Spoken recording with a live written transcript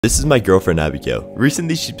This is my girlfriend Abigail.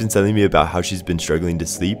 Recently she's been telling me about how she's been struggling to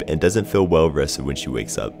sleep and doesn't feel well rested when she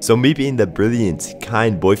wakes up. So me being the brilliant,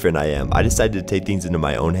 kind boyfriend I am, I decided to take things into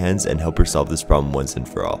my own hands and help her solve this problem once and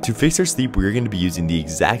for all. To fix her sleep, we're going to be using the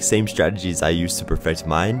exact same strategies I used to perfect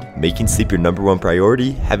mine, making sleep your #1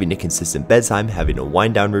 priority, having a consistent bedtime, having a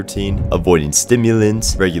wind down routine, avoiding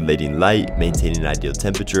stimulants, regulating light, maintaining an ideal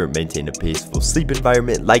temperature, maintaining a peaceful sleep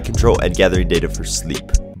environment, light control, and gathering data for sleep.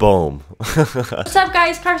 Boom. What's up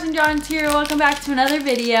guys, Carson Johns here. Welcome back to another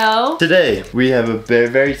video. Today, we have a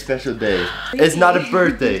very special day. It's not a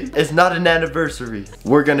birthday. It's not an anniversary.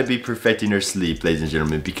 We're gonna be perfecting her sleep, ladies and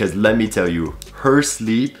gentlemen, because let me tell you, her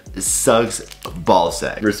sleep sucks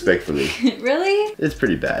ballsack. Respectfully. Really? It's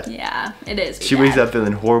pretty bad. Yeah, it is. She wakes up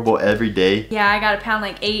feeling horrible every day. Yeah, I gotta pound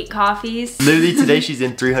like 8 coffees. Literally today she's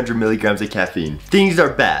in 300 milligrams of caffeine. Things are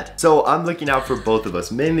bad. So I'm looking out for both of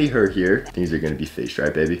us, mainly her here. Things are gonna be fixed,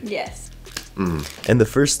 right baby? Yes. And the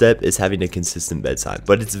first step is having a consistent bedtime.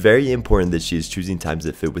 But it's very important that she is choosing times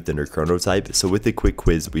that fit within her chronotype. So with a quick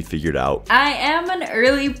quiz, we figured out I am an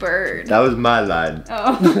early bird. that was my line.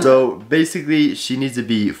 Oh. So basically, she needs to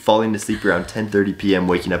be falling asleep around 10:30 p.m.,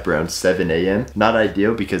 waking up around 7 a.m. Not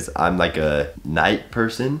ideal because I'm like a night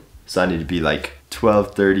person. So I need to be like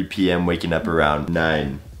 12:30 p.m., waking up around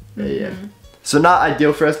 9 a.m. So not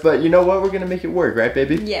ideal for us, but you know what? We're gonna make it work, right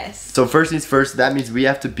baby? Yes. So first things first, that means we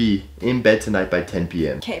have to be in bed tonight by 10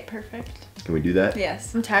 p.m. Okay, perfect. Can we do that?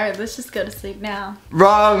 Yes. I'm tired. Let's just go to sleep now.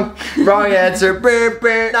 Wrong! Wrong answer. Burr,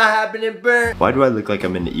 burr. Not happening. Burr. Why do I look like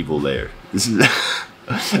I'm in the evil lair? This is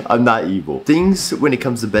I'm not evil. Things when it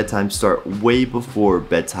comes to bedtime start way before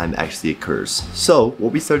bedtime actually occurs. So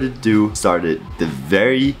what we started the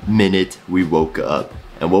very minute we woke up.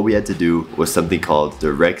 And what we had to do was something called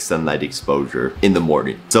direct sunlight exposure in the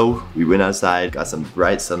morning. So we went outside, got some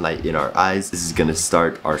bright sunlight in our eyes. This is gonna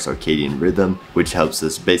start our circadian rhythm, which helps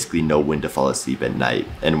us basically know when to fall asleep at night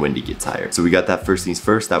and when to get tired. So we got that first things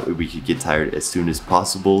first, that way we could get tired as soon as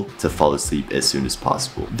possible to fall asleep as soon as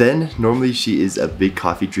possible. Then normally she is a big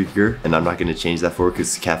coffee drinker, and I'm not gonna change that for her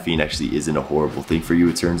because caffeine actually isn't a horrible thing for you,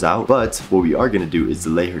 it turns out. But what we are gonna do is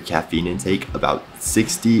delay her caffeine intake about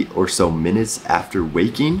 60 or so minutes after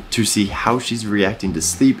waking to see how she's reacting to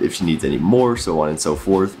sleep, if she needs any more, so on and so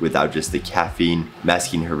forth, without just the caffeine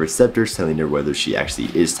masking her receptors, telling her whether she actually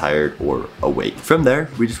is tired or awake. From there,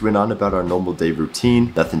 we just went on about our normal day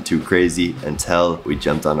routine, nothing too crazy, until we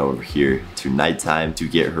jumped on over here to nighttime to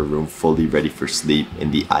get her room fully ready for sleep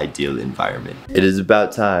in the ideal environment. It is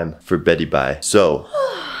about time for Betty Bye. So,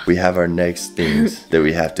 we have our next things that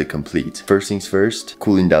we have to complete. First things first,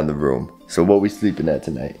 cooling down the room. So what we sleeping at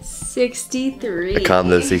tonight? 63. A calm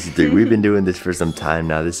little 63. We've been doing this for some time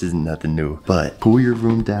now. This isn't nothing new. But cool your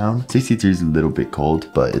room down. 63 is a little bit cold,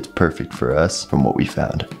 but it's perfect for us from what we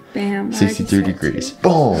found. Bam. 63 degrees.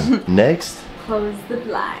 Boom. Next, Close the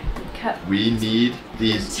blind. Cut. we need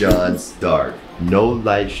these Johns dark. No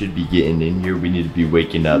light should be getting in here. We need to be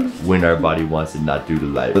waking up when our body wants it, not due to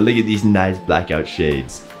light. But look at these nice blackout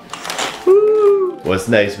shades. Woo! What's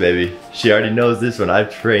next, baby? She already knows this one.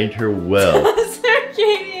 I've trained her well.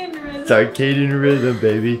 Circadian rhythm. Circadian rhythm,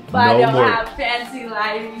 baby. But I No don't more. have fancy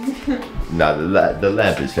lighting. Nah, the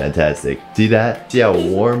lamp is fantastic. See that? See how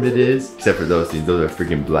warm it is? Except for those things. Those are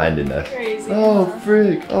freaking blinding us. Crazy. Oh,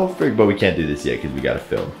 frick. Oh, frick. But we can't do this yet because we gotta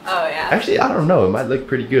film. Oh yeah. Actually, I don't know. It might look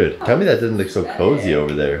pretty good. Tell me that doesn't look so cozy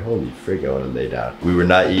over there. Holy frick, I want to lay down. We were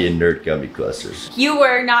not eating nerd gummy clusters. You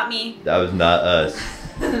were, not me. That was not us.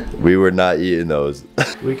 We were not eating those.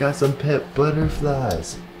 We got some pet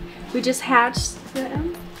butterflies. We just hatched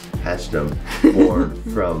them. Hatched them, born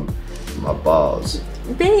from my balls.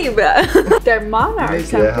 Babe, they're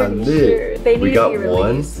monarchs, I'm pretty sure. They need We got to be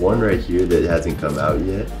released. one right here that hasn't come out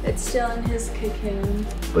yet. It's still in his cocoon.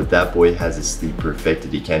 But that boy has his sleep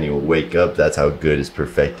perfected. He can't even wake up. That's how good it's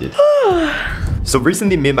perfected. So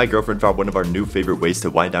recently, me and my girlfriend found one of our new favorite ways to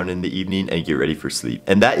wind down in the evening and get ready for sleep.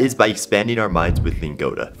 And that is by expanding our minds with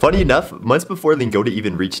Lingoda. Funny enough, months before Lingoda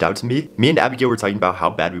even reached out to me and Abigail were talking about how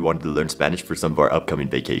bad we wanted to learn Spanish for some of our upcoming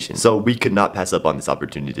vacations. So we could not pass up on this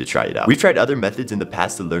opportunity to try it out. We've tried other methods in the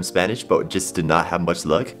past to learn Spanish, but just did not have much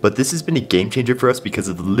luck. But this has been a game changer for us because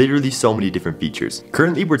of literally so many different features.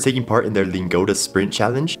 Currently, we're taking part in their Lingoda Sprint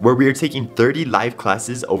Challenge, where we are taking 30 live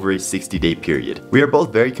classes over a 60-day period. We are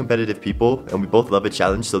both very competitive people, and we both love a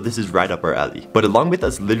challenge, so this is right up our alley. But along with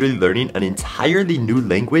us literally learning an entirely new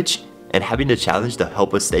language and having a challenge to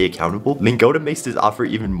help us stay accountable, Lingoda makes this offer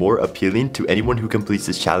even more appealing to anyone who completes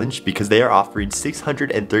this challenge because they are offering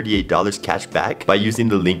 $638 cash back by using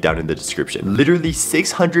the link down in the description. Literally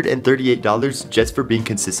 $638 just for being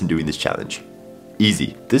consistent doing this challenge.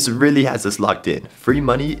 Easy. This really has us locked in. Free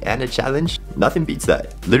money and a challenge? Nothing beats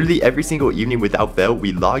that. Literally every single evening without fail,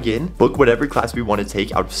 we log in, book whatever class we want to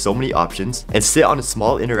take out of so many options, and sit on a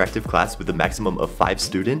small interactive class with a maximum of 5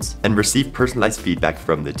 students, and receive personalized feedback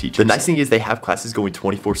from the teacher. The nice thing is they have classes going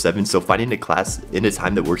 24/7, so finding a class in a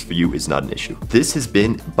time that works for you is not an issue. This has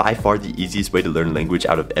been by far the easiest way to learn language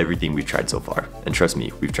out of everything we've tried so far. And trust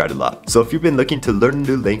me, we've tried a lot. So if you've been looking to learn a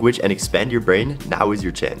new language and expand your brain, now is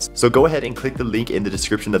your chance. So go ahead and click the link in the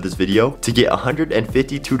description of this video to get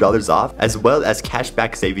 $152 off, as well as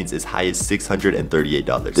cashback savings as high as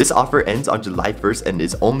 $638. This offer ends on July 1st and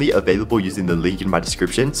is only available using the link in my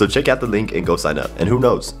description. So check out the link and go sign up. And who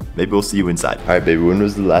knows, maybe we'll see you inside. All right, baby, when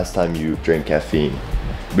was the last time you drank caffeine?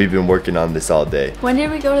 We've been working on this all day. When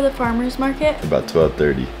did we go to the farmer's market? About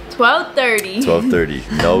 12:30. 12:30. 12:30.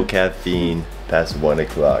 No caffeine past 1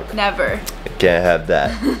 o'clock. Never. Can't have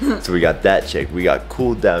that. So we got that check. We got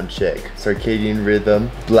cool down check. Circadian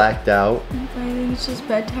rhythm, blacked out. I think it's just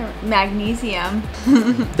bedtime. Magnesium.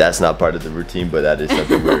 That's not part of the routine, but that is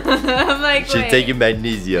something we're I'm like, she's taking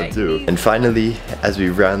magnesium too. And finally, as we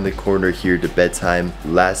round the corner here to bedtime,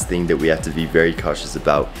 last thing that we have to be very cautious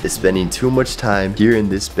about is spending too much time here in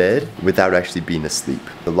this bed without actually being asleep.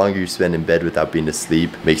 The longer you spend in bed without being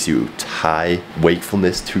asleep makes you tie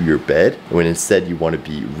wakefulness to your bed, when instead you want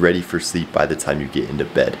to be ready for sleep by the time you get into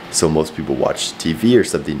bed. So most people watch TV or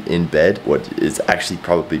something in bed. What is actually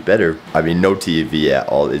probably better, I mean, no TV at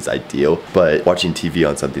all is ideal, but watching TV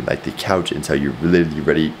on something like the couch until you're literally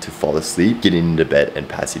ready to fall asleep, getting into bed and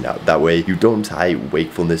passing out. That way you don't tie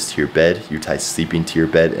wakefulness to your bed, you tie sleeping to your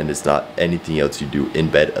bed, and it's not anything else you do in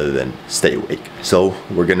bed other than stay awake. So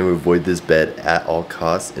we're gonna avoid this bed at all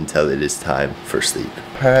costs until it is time for sleep.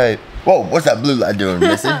 All right. Whoa, what's that blue light doing,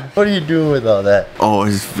 Missy? What are you doing with all that? Oh,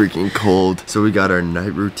 it's freaking cold. So we got our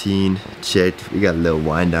night routine checked. We got a little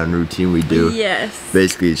wind down routine we do. Yes.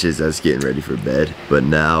 Basically, it's just us getting ready for bed. But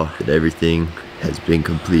now that everything has been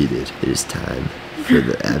completed, it is time for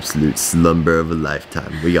the absolute slumber of a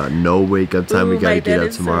lifetime. We got no wake up time. Ooh, we gotta get up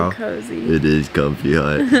tomorrow. So cozy. It is comfy,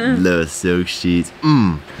 huh? Little silk sheets.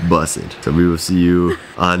 Bussin'. So we will see you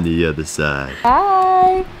on the other side.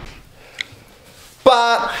 Bye.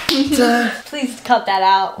 Bye. Please cut that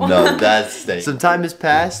out. No, that's staying. Some time has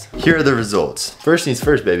passed. Here are the results. First things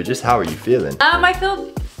first, baby. Just how are you feeling? I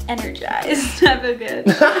feel energized. I feel good.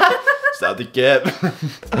 Stop the cap.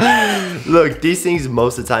 Look, these things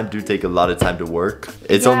most of the time do take a lot of time to work.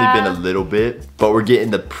 It's only been a little bit, but we're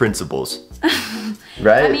getting the principles.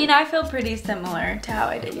 Right? I mean, I feel pretty similar to how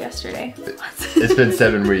I did yesterday. It's been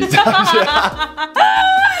 7 weeks.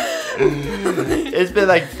 It's been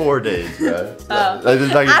like 4 days, bro. Oh. Like,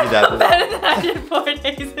 it's not gonna be that better than I did 4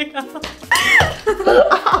 days ago.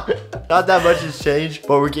 Not that much has changed,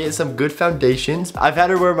 but we're getting some good foundations. I've had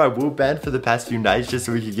her wear my Whoop band for the past few nights just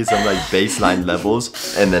so we could get some like baseline levels,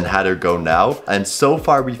 and then had her go now. And so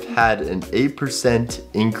far we've had an 8%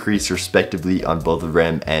 increase respectively on both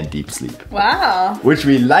REM and deep sleep. Wow. Which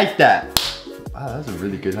we like that. Wow, that's a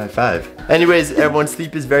really good high five. Anyways, everyone,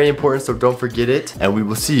 sleep is very important, so don't forget it. And we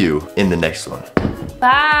will see you in the next one.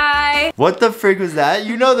 Bye. What the frick was that?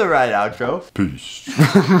 You know the right outro. Peace.